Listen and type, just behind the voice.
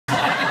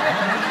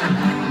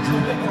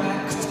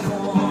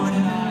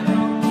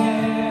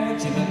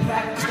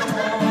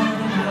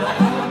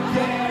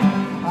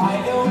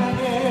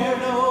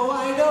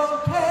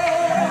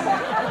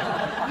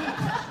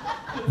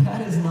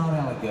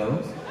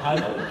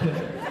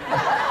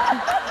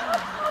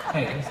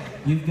Hey,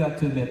 you've got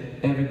to admit,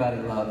 everybody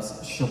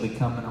loves She'll Be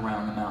Coming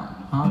Around the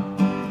Mountain, huh?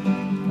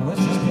 Now let's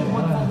just get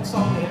one folk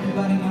song that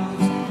everybody knows.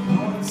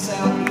 North,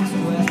 south, east,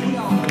 west. We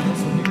all know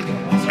this one. Here we go.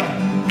 That's right.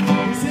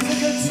 This is a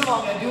good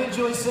song. I do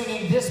enjoy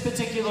singing this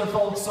particular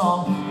folk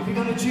song. If you're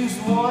going to choose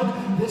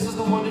one, this is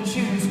the one to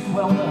choose.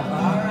 Well done.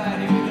 All right,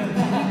 here we go.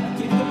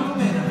 Keep the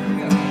momentum. Here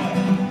we go.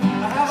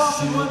 I have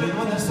often wondered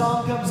when the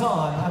song comes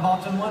on, I've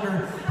often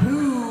wondered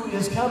who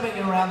is coming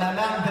around that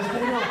mountain, because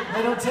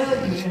they don't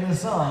tell you in the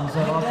song. So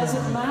It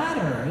doesn't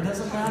matter. It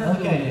doesn't matter.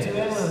 Okay, too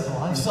analytical.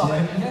 I'm sorry.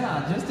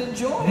 Yeah, just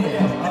enjoy it.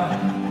 Yeah, all right.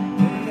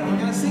 Here we go. We're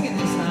gonna sing it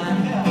this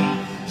time.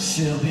 Yeah.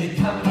 She'll be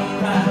coming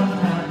around the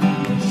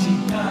mountain when she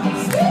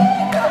comes. She'll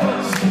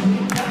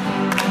be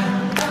coming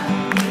around the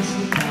mountain when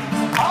she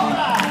comes. All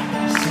right.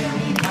 She'll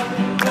be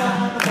coming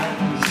around the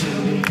mountain.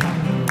 She'll be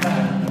coming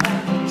around the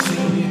mountain.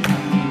 She'll be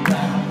coming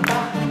around the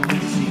mountain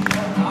when she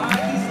comes. All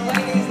right, these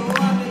ladies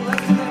love it.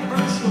 Let's do that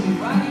verse. She'll be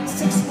riding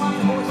 6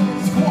 white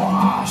horses.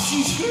 Wow,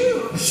 she's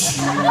huge.